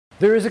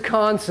There is a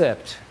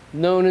concept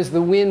known as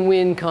the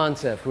win-win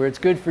concept, where it's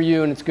good for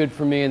you and it's good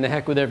for me and the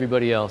heck with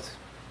everybody else.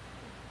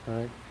 All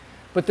right?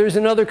 But there's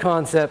another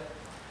concept.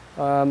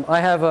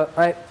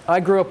 I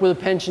grew up with a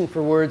penchant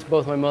for words.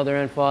 Both my mother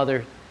and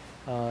father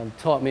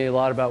taught me a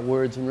lot about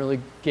words and really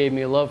gave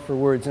me a love for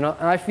words. And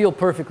I feel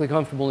perfectly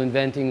comfortable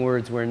inventing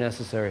words where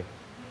necessary.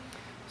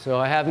 So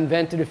I have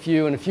invented a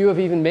few, and a few have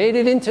even made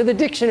it into the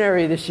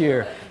dictionary this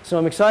year. So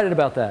I'm excited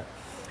about that.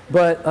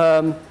 But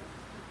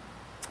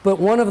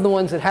one of the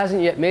ones that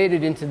hasn't yet made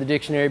it into the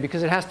dictionary,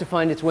 because it has to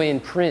find its way in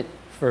print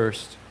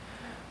first,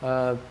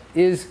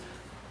 is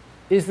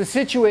the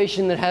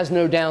situation that has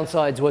no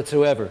downsides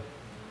whatsoever.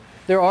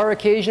 There are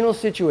occasional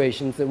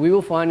situations that we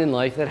will find in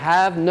life that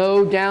have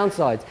no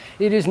downsides.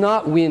 It is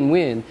not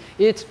win-win.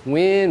 It's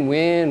win,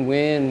 win,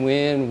 win,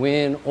 win,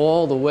 win,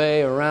 all the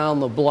way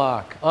around the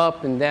block,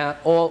 up and down,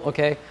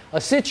 okay?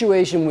 A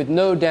situation with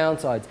no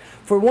downsides.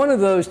 For one of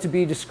those to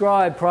be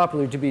described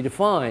properly, to be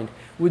defined,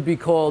 would be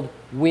called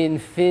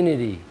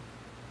Winfinity.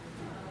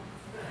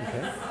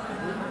 Okay?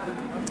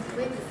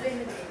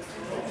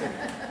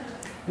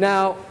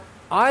 Now,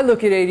 I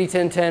look at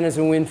 80-10-10 as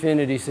a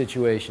Winfinity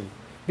situation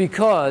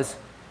because,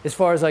 as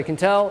far as I can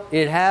tell,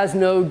 it has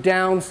no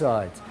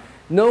downsides.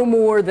 No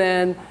more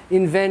than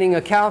inventing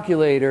a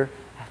calculator.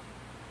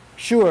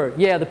 Sure,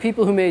 yeah, the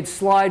people who made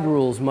slide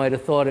rules might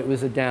have thought it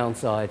was a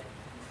downside.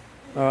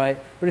 All right?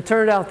 But it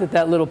turned out that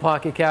that little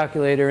pocket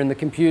calculator and the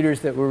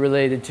computers that were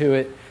related to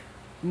it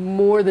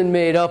more than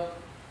made up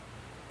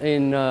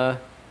in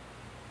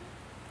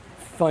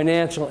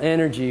financial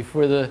energy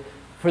for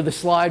the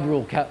slide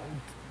rule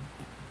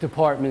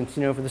departments,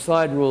 you know, for the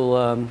slide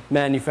rule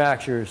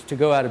manufacturers to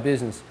go out of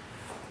business.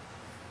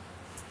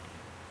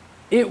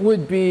 It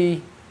would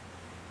be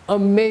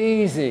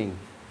amazing.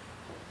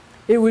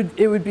 It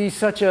would be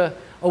such a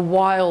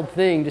wild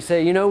thing to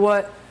say, you know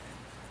what?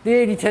 The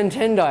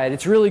 80-10-10 diet,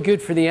 it's really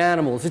good for the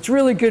animals. It's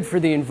really good for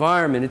the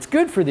environment. It's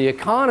good for the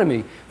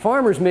economy.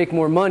 Farmers make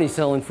more money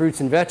selling fruits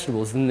and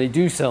vegetables than they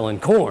do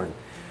selling corn.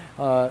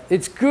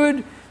 It's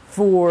good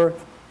for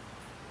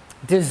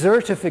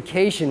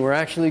desertification. We're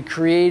actually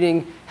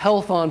creating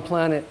health on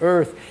planet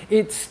Earth.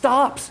 It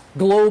stops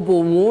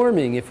global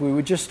warming if we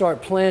would just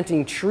start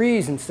planting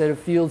trees instead of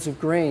fields of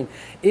grain.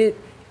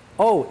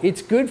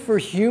 It's good for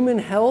human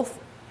health.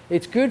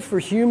 It's good for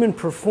human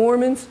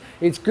performance.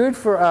 It's good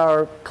for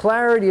our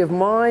clarity of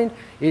mind.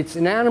 It's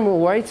an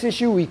animal rights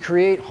issue. We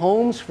create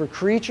homes for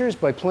creatures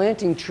by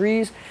planting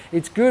trees.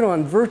 It's good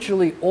on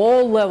virtually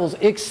all levels,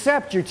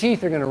 except your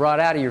teeth are going to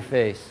rot out of your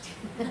face.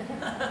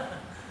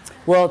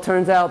 Well, it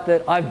turns out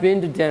that I've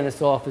been to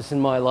dentist's office in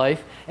my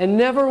life, and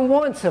never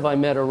once have I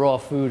met a raw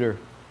fooder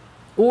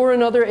or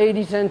another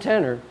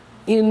 80-10-10er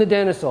in the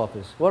dentist's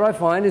office. What I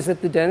find is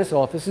that the dentist's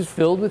office is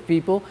filled with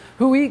people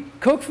who eat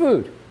cooked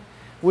food,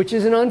 which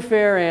is an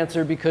unfair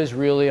answer because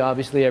really,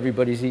 obviously,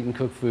 everybody's eating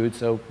cooked food,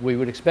 so we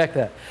would expect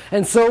that.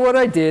 And so what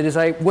I did is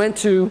I went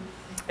to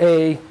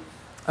a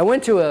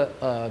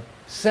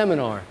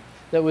seminar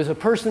that was a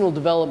personal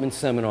development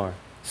seminar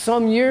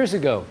some years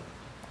ago.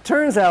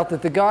 Turns out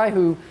that the guy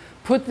who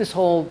put this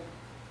whole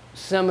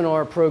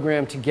seminar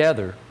program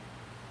together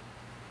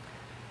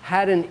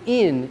had an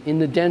in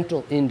the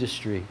dental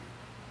industry,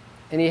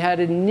 and he had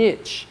a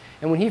niche.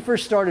 And when he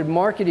first started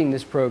marketing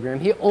this program,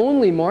 he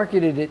only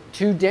marketed it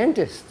to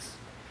dentists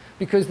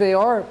because they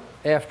are,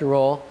 after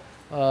all,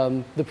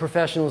 the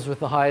professionals with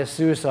the highest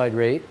suicide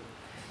rate.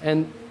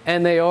 And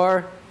they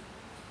are,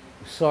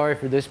 sorry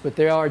for this, but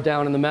they are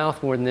down in the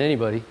mouth more than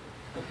anybody.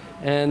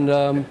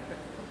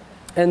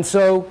 And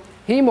so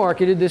he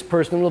marketed this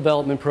personal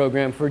development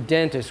program for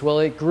dentists. Well,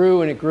 it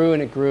grew and it grew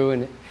and it grew,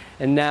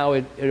 and now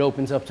it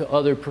opens up to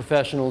other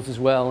professionals as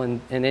well, and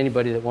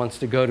anybody that wants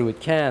to go to it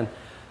can.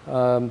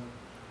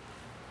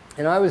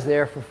 And I was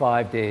there for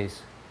 5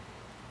 days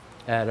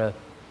at a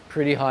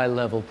pretty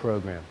high-level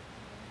program.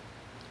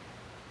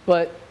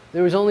 But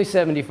there was only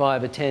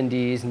 75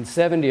 attendees, and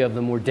 70 of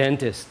them were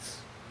dentists.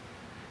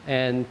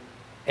 And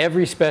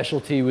every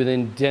specialty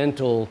within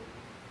dental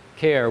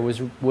care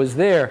was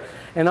there.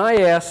 And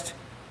I asked,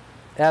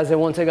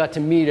 once I got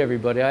to meet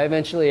everybody, I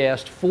eventually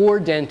asked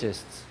 4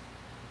 dentists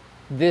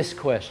this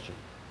question: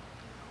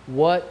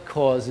 what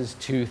causes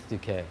tooth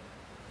decay?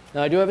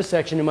 Now, I do have a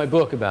section in my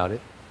book about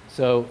it,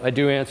 so I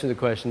do answer the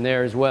question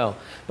there as well.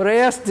 But I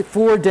asked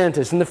 4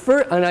 dentists,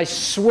 and I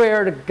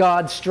swear to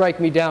God, strike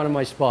me down in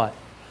my spot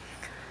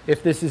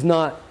if this is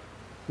not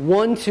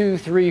 1, 2,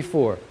 3,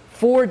 4.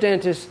 4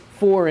 dentists,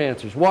 4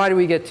 answers. Why do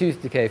we get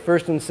tooth decay?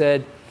 First one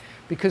said,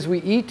 because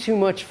we eat too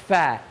much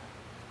fat.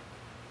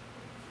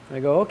 I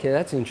go, okay,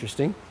 that's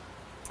interesting.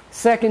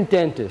 Second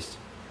dentist,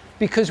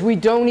 because we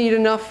don't eat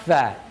enough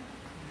fat.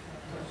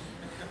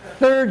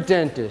 Third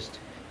dentist,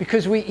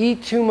 because we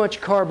eat too much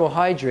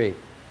carbohydrate.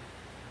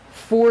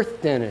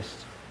 Fourth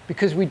dentist,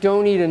 because we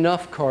don't eat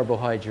enough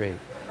carbohydrate.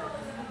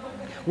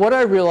 What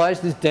I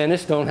realized is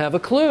dentists don't have a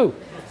clue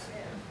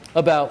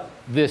about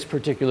this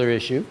particular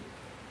issue.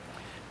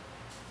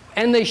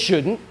 And they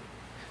shouldn't,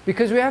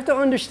 because we have to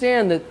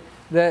understand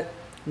that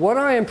what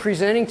I am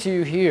presenting to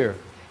you here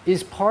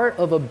is part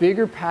of a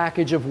bigger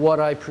package of what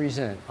I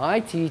present. I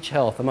teach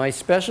health. My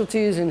specialty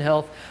is in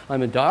health.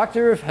 I'm a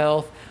doctor of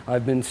health.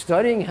 I've been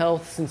studying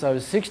health since I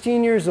was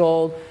 16 years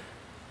old,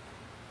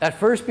 at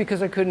first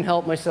because I couldn't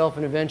help myself,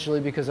 and eventually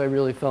because I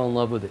really fell in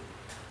love with it.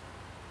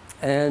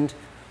 And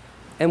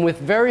with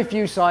very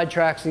few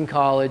sidetracks in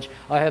college,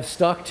 I have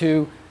stuck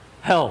to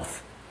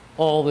health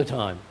all the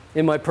time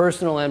in my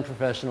personal and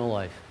professional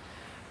life.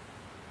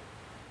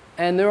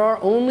 And there are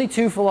only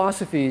two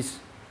philosophies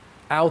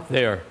out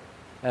there,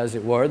 as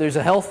it were. There's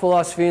a health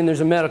philosophy and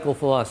there's a medical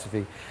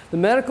philosophy. The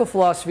medical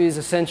philosophy is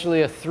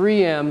essentially a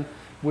 3M,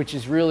 which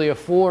is really a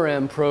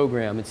 4M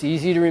program. It's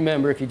easy to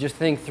remember if you just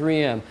think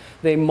 3M.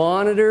 They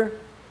monitor,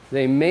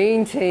 they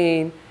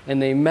maintain,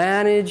 and they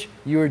manage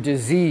your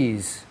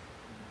disease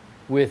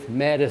with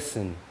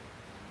medicine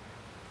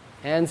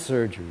and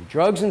surgery.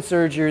 Drugs and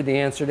surgery are the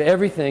answer to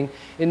everything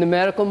in the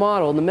medical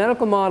model. And the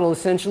medical model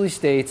essentially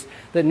states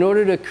that in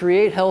order to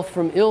create health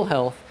from ill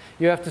health,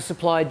 you have to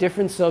supply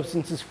different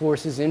substances,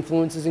 forces,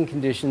 influences, and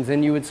conditions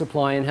than you would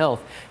supply in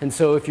health. And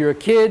so if you're a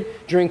kid,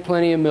 drink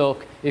plenty of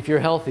milk if you're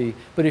healthy.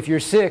 But if you're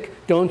sick,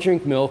 don't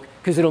drink milk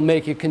because it'll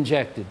make you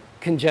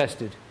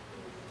congested.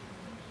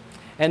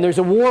 And there's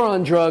a war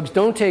on drugs.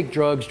 Don't take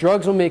drugs.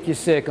 Drugs will make you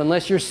sick.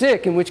 Unless you're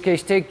sick, in which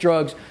case take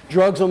drugs.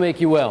 Drugs will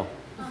make you well.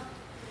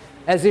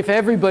 As if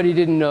everybody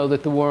didn't know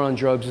that the war on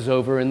drugs is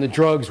over and the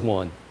drugs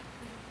won.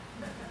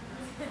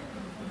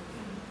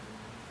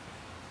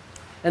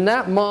 And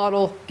that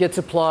model gets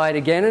applied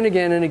again and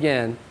again and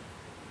again.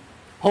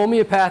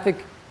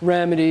 Homeopathic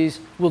remedies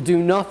will do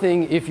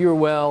nothing if you're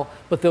well,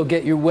 but they'll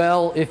get you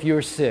well if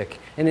you're sick.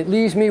 And it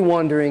leaves me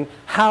wondering,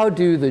 how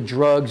do the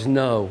drugs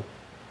know?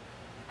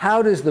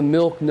 How does the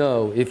milk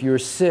know if you're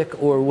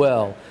sick or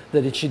well?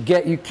 That it should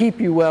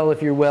keep you well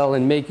if you're well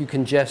and make you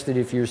congested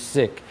if you're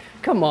sick.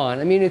 Come on,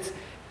 I mean,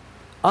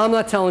 I'm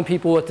not telling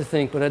people what to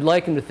think, but I'd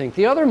like them to think.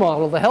 The other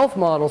model, the health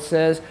model,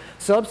 says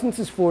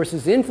substances,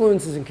 forces,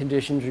 influences, and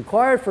conditions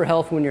required for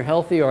health when you're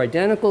healthy are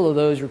identical to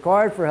those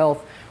required for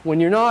health when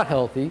you're not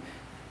healthy,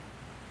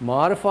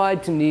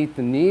 modified to meet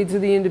the needs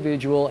of the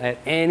individual at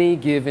any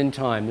given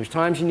time. There's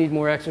times you need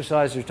more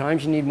exercise, there's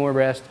times you need more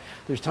rest,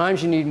 there's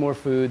times you need more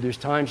food, there's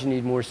times you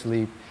need more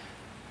sleep.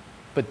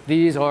 But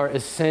these are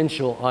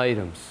essential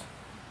items.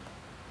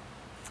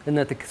 And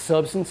that the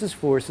substances,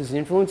 forces,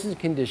 influences, and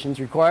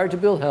conditions required to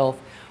build health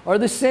are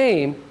the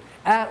same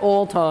at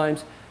all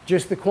times,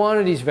 just the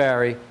quantities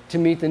vary to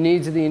meet the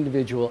needs of the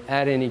individual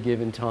at any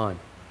given time,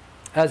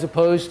 as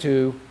opposed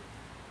to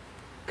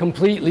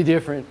completely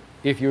different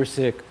if you're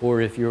sick or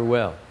if you're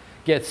well.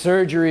 Get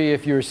surgery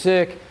if you're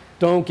sick,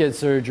 don't get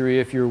surgery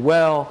if you're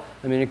well.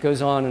 I mean, it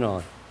goes on and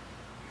on.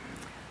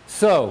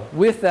 So,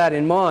 with that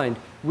in mind,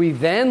 we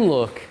then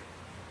look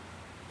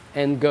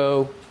and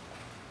go,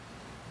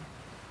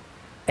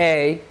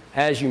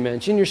 as you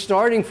mentioned, you're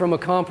starting from a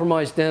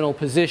compromised dental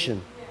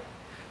position.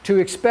 To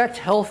expect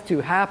health to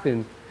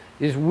happen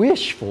is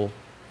wishful.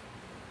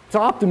 It's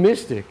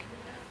optimistic.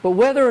 But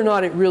whether or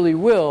not it really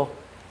will,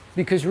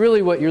 because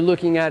really what you're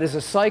looking at is a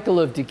cycle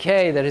of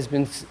decay that has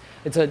been,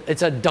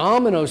 it's a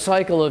domino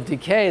cycle of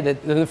decay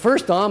that the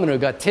first domino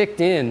got ticked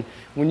in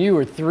when you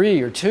were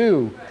 3 or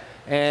 2.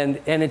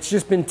 And it's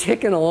just been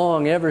ticking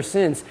along ever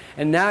since.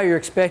 And now you're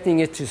expecting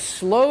it to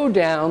slow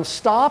down,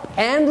 stop,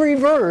 and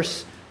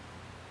reverse,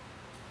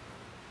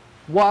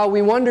 while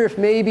we wonder if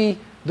maybe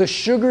the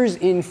sugars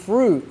in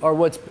fruit are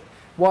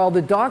while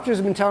the doctors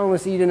have been telling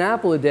us to eat an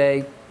apple a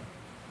day,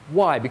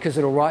 why? Because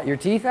it'll rot your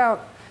teeth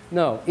out?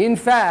 No. In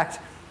fact,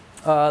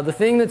 the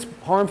thing that's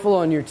harmful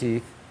on your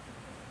teeth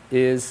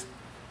is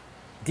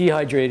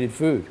dehydrated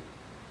food.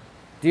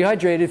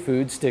 Dehydrated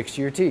food sticks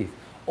to your teeth.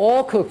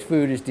 All cooked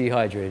food is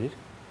dehydrated.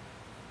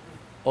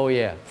 Oh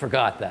yeah,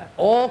 forgot that.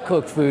 All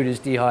cooked food is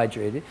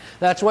dehydrated.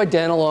 That's why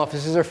dental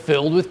offices are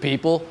filled with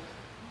people,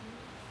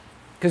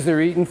 because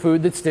they're eating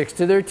food that sticks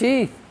to their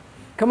teeth.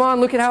 Come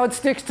on, look at how it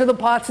sticks to the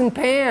pots and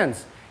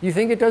pans. You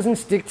think it doesn't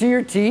stick to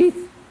your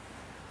teeth?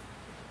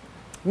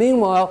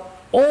 Meanwhile,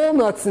 all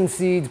nuts and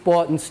seeds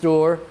bought in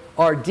store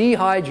are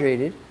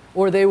dehydrated,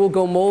 or they will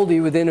go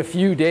moldy within a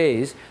few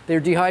days. They're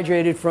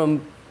dehydrated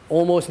from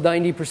almost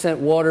 90%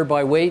 water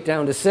by weight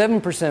down to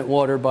 7%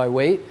 water by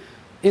weight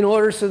in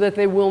order so that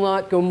they will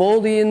not go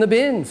moldy in the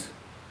bins.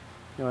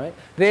 All right?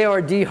 They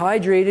are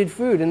dehydrated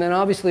food, and then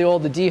obviously all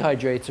the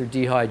dehydrates are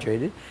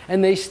dehydrated,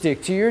 and they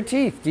stick to your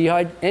teeth.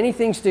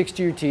 Anything sticks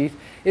to your teeth,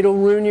 it'll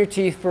ruin your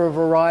teeth for a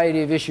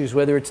variety of issues,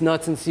 whether it's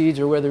nuts and seeds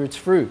or whether it's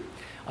fruit.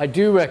 I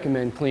do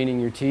recommend cleaning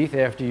your teeth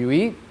after you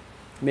eat,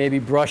 maybe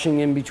brushing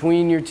in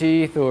between your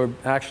teeth, or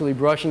actually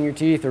brushing your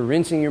teeth, or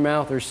rinsing your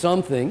mouth, or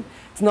something.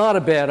 It's not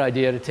a bad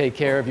idea to take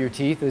care of your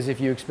teeth as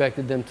if you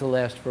expected them to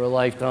last for a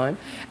lifetime,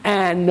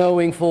 and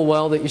knowing full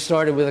well that you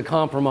started with a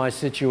compromised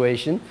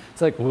situation.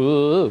 It's like,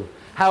 whoa.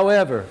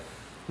 However,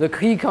 the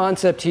key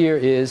concept here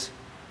is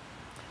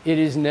it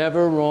is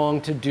never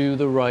wrong to do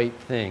the right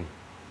thing.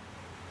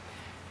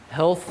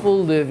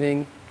 Healthful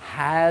living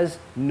has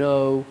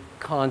no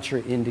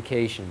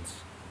contraindications.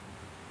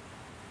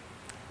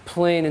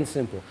 Plain and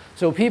simple.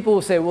 So people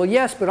will say, well,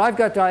 yes, but I've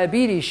got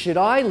diabetes. Should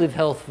I live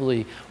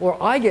healthfully?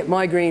 Or I get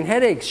migraine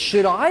headaches.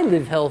 Should I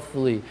live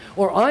healthfully?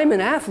 Or I'm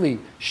an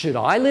athlete. Should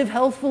I live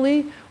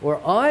healthfully?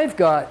 Or I've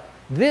got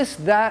this,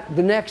 that,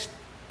 the next,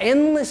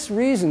 endless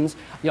reasons.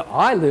 You know,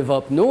 I live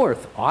up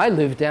north. I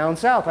live down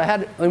south.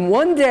 And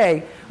one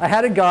day, I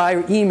had a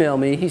guy email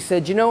me. He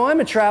said, you know, I'm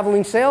a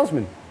traveling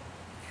salesman.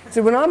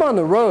 So when I'm on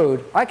the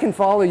road, I can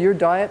follow your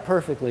diet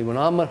perfectly. When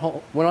I'm at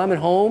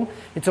home,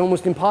 it's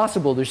almost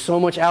impossible. There's so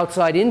much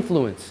outside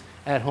influence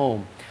at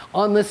home.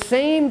 On the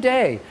same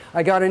day,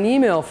 I got an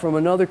email from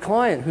another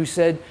client who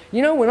said,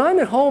 you know, when I'm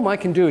at home, I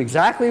can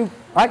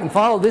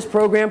follow this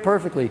program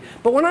perfectly.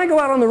 But when I go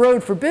out on the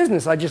road for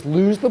business, I just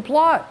lose the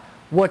plot.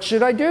 What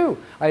should I do?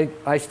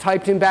 I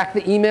typed him back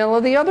the email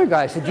of the other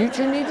guy. I said, you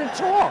two need to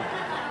talk.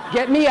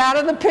 Get me out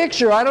of the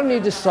picture. I don't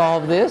need to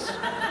solve this.